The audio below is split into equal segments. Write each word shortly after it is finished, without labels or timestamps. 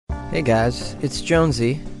Hey guys, it's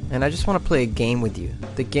Jonesy, and I just want to play a game with you.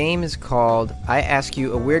 The game is called I Ask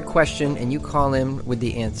You a Weird Question and You Call In with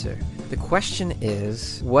the Answer. The question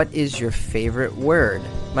is, what is your favorite word?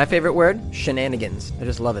 My favorite word? Shenanigans. I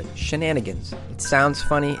just love it. Shenanigans. It sounds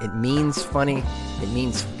funny. It means funny. It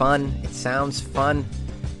means fun. It sounds fun.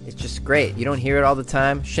 It's just great. You don't hear it all the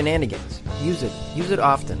time. Shenanigans. Use it. Use it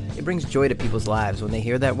often. It brings joy to people's lives when they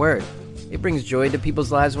hear that word. It brings joy to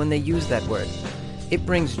people's lives when they use that word. It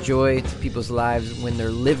brings joy to people's lives when they're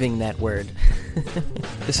living that word.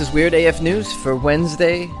 This is Weird AF News for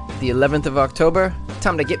Wednesday, the 11th of October.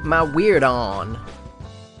 Time to get my weird on.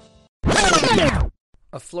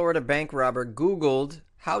 A Florida bank robber Googled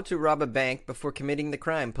how to rob a bank before committing the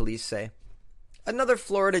crime, police say. Another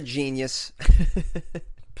Florida genius.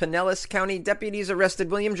 Pinellas County deputies arrested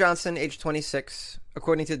William Johnson, age 26.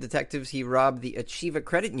 According to detectives, he robbed the Achieva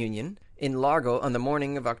Credit Union in Largo on the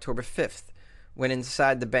morning of October 5th. When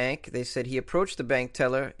inside the bank, they said he approached the bank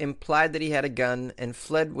teller, implied that he had a gun, and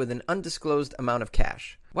fled with an undisclosed amount of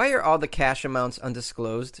cash. Why are all the cash amounts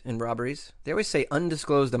undisclosed in robberies? They always say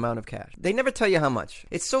undisclosed amount of cash. They never tell you how much.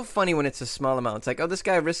 It's so funny when it's a small amount. It's like, oh, this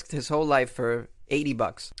guy risked his whole life for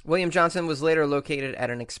 $80. William Johnson was later located at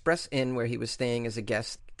an Express Inn where he was staying as a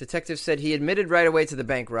guest. Detectives said he admitted right away to the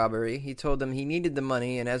bank robbery. He told them he needed the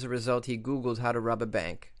money, and as a result, he Googled how to rob a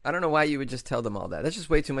bank. I don't know why you would just tell them all that. That's just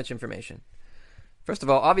way too much information. First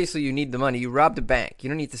of all, obviously you need the money. You robbed a bank. You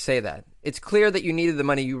don't need to say that. It's clear that you needed the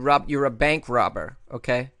money. You're a bank robber,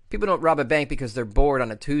 okay? People don't rob a bank because they're bored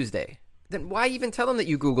on a Tuesday. Then why even tell them that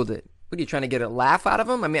you Googled it? What, are you trying to get a laugh out of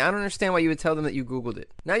them? I mean, I don't understand why you would tell them that you Googled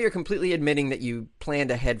it. Now you're completely admitting that you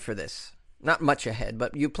planned ahead for this. Not much ahead,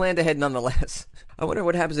 but you planned ahead nonetheless. I wonder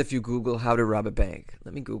what happens if you Google how to rob a bank.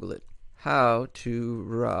 Let me Google it. How to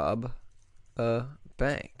rob a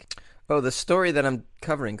bank. Oh, the story that I'm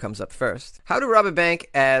covering comes up first. How to rob a bank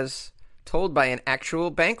as told by an actual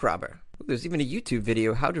bank robber. Ooh, there's even a YouTube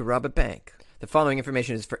video, How to Rob a Bank. The following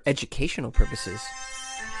information is for educational purposes.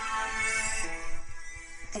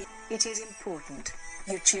 It is important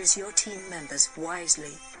you choose your team members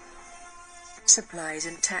wisely. Supplies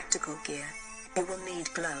and tactical gear. You will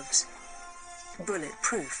need gloves,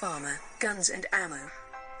 bulletproof armor, guns and ammo,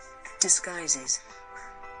 disguises,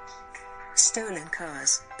 stolen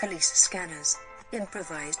cars, police scanners,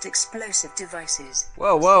 improvised explosive devices.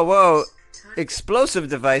 Whoa. Explosive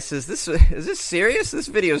devices? Is this serious? This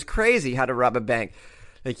video is crazy, How to Rob a Bank.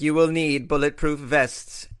 Like, you will need bulletproof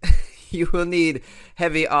vests. You will need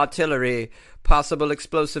heavy artillery, possible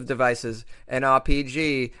explosive devices, an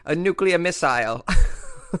RPG, a nuclear missile.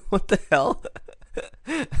 What the hell?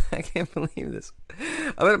 I can't believe this.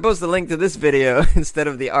 I'm going to post a link to this video instead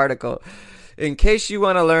of the article, in case you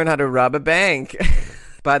want to learn how to rob a bank.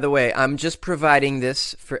 By the way, I'm just providing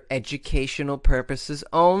this for educational purposes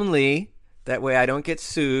only. That way I don't get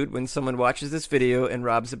sued when someone watches this video and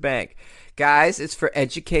robs a bank. Guys, it's for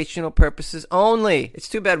educational purposes only. It's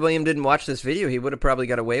too bad William didn't watch this video. He would have probably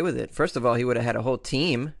got away with it. First of all, he would have had a whole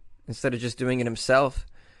team instead of just doing it himself.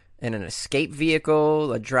 And an escape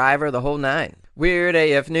vehicle, a driver, the whole nine. Weird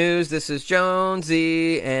AF News, this is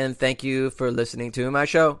Jonesy, and thank you for listening to my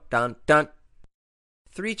show. Dun dun.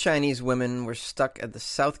 3 Chinese women were stuck at the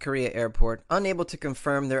South Korea airport, unable to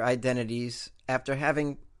confirm their identities after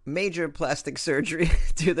having major plastic surgery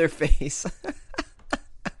to their face.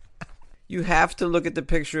 You have to look at the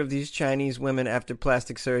picture of these Chinese women after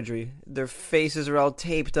plastic surgery. Their faces are all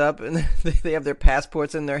taped up, and they have their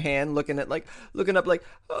passports in their hand, looking up like,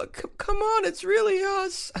 oh, come on, it's really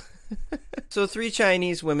us. So 3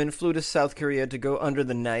 Chinese women flew to South Korea to go under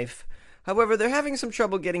the knife. However, they're having some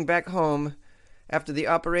trouble getting back home after the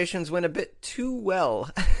operations went a bit too well.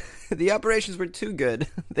 The operations were too good.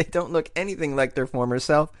 They don't look anything like their former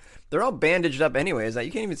self. They're all bandaged up anyways.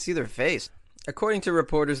 You can't even see their face. According to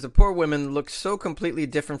reporters, the poor women looked so completely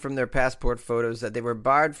different from their passport photos that they were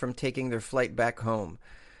barred from taking their flight back home.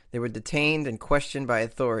 They were detained and questioned by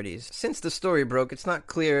authorities. Since the story broke, it's not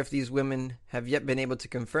clear if these women have yet been able to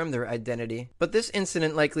confirm their identity. But this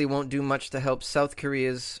incident likely won't do much to help South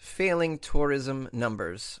Korea's failing tourism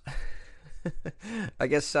numbers. I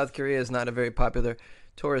guess South Korea is not a very popular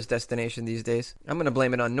tourist destination these days. I'm going to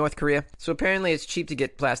blame it on North Korea. So apparently it's cheap to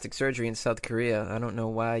get plastic surgery in South Korea. I don't know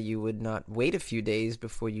why you would not wait a few days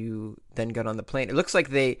before you then got on the plane. It looks like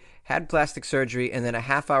they had plastic surgery and then a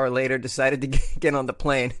half hour later decided to get on the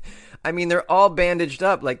plane. I mean, they're all bandaged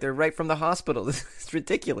up like they're right from the hospital. It's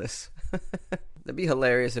ridiculous. That'd be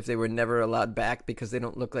hilarious if they were never allowed back because they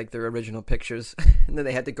don't look like their original pictures. And then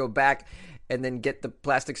they had to go back and then get the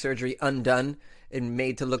plastic surgery undone and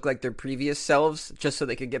made to look like their previous selves just so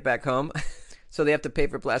they could get back home. So they have to pay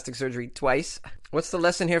for plastic surgery twice. What's the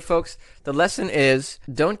lesson here, folks? The lesson is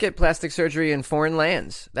don't get plastic surgery in foreign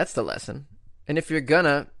lands. That's the lesson. And if you're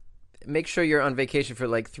gonna, make sure you're on vacation for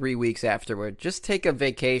like 3 weeks afterward. Just take a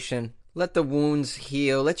vacation. Let the wounds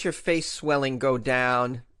heal. Let your face swelling go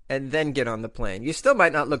down. And then get on the plane. You still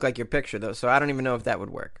might not look like your picture, though, so I don't even know if that would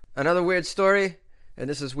work. Another weird story, and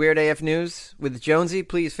this is Weird AF News with Jonesy.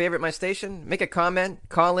 Please favorite my station. Make a comment.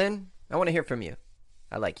 Call in. I want to hear from you.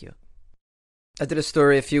 I like you. I did a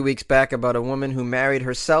story a few weeks back about a woman who married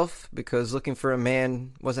herself because looking for a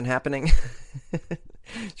man wasn't happening.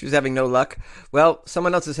 She was having no luck. Well,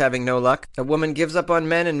 someone else is having no luck. A woman gives up on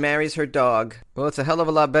men and marries her dog. Well, it's a hell of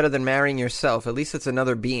a lot better than marrying yourself. At least it's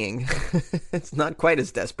another being. It's not quite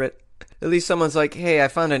as desperate. At least someone's like, hey, I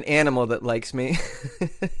found an animal that likes me.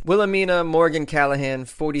 Wilhelmina Morgan Callahan,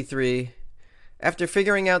 43. After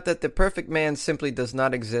figuring out that the perfect man simply does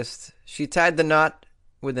not exist, she tied the knot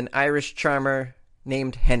with an Irish charmer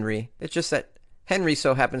named Henry. It's just that Henry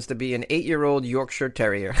so happens to be an 8-year-old Yorkshire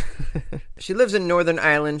Terrier. She lives in Northern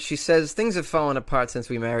Ireland. She says, things have fallen apart since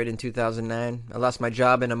we married in 2009. I lost my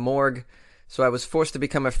job in a morgue, so I was forced to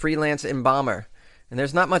become a freelance embalmer. And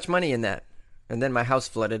there's not much money in that. And then my house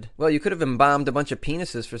flooded. Well, you could have embalmed a bunch of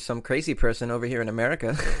penises for some crazy person over here in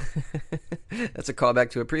America. That's a callback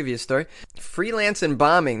to a previous story. Freelance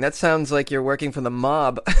embalming. That sounds like you're working for the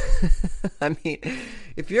mob. I mean,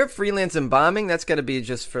 if you're freelance embalming, that's got to be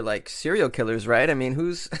just for like serial killers, right? I mean,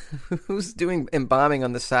 who's doing embalming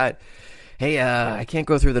on the side? Hey, I can't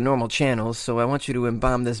go through the normal channels, so I want you to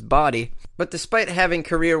embalm this body. But despite having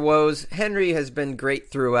career woes, Henry has been great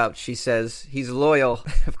throughout, she says. He's loyal.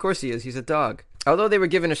 Of course he is. He's a dog. Although they were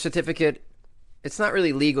given a certificate, it's not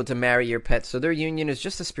really legal to marry your pet, so their union is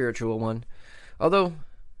just a spiritual one. Although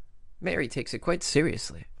Mary takes it quite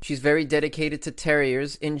seriously. She's very dedicated to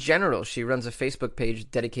terriers. In general, she runs a Facebook page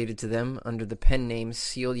dedicated to them under the pen name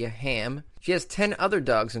Celia Ham. She has 10 other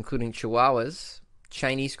dogs, including Chihuahuas,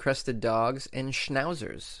 Chinese crested dogs, and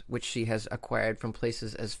schnauzers, which she has acquired from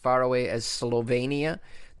places as far away as Slovenia,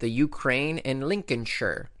 the Ukraine, and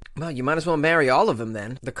Lincolnshire. Well, you might as well marry all of them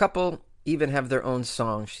then. The couple even have their own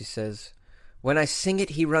song, she says. When I sing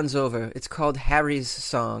it, he runs over. It's called Harry's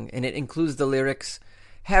Song, and it includes the lyrics,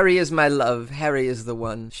 Harry is my love, Harry is the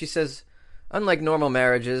one. She says, unlike normal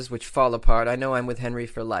marriages, which fall apart, I know I'm with Henry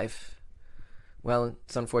for life. Well,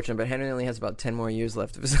 it's unfortunate, but Henry only has about 10 more years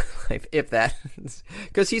left of his life, if that.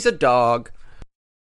 Because he's a dog.